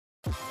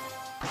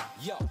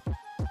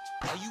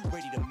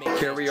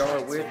Here we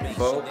are with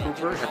Beau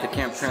Cooper at the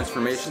Camp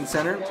Transformation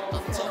Center,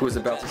 who is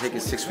about to take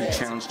his 6-week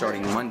challenge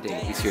starting Monday.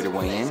 He's here to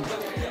weigh in.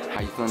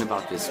 How you feeling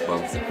about this,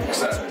 Beau?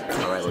 Excited.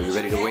 All right, well, you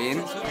ready to weigh in?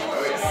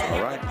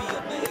 All right.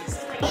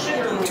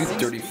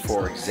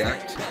 234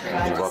 exact.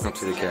 And welcome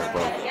to the camp,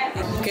 Beau.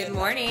 Good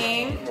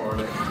morning.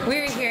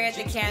 We're here at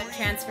the Camp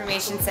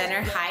Transformation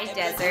Center, High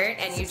Desert,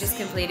 and you just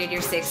completed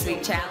your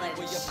 6-week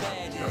challenge.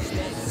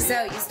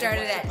 So you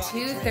started at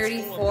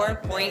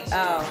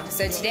 234.0.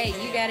 So today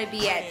you got to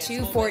be at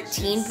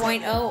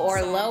 214.0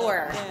 or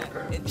lower.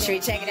 Should we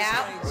check it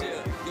out? All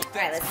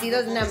right, let's see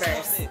those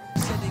numbers.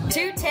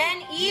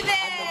 210 even.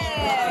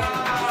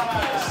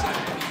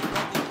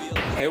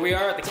 Here we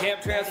are at the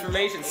Camp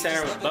Transformation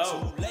Center with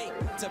Beau.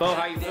 Beau,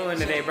 how you feeling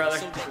today, brother?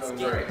 Feeling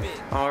great.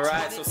 All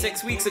right, so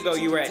 6 weeks ago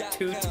you were at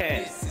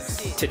 210.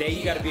 Today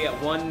you got to be at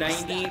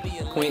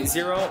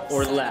 190.0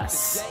 or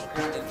less.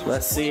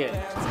 Let's see it.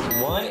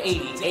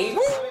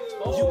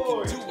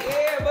 188.4.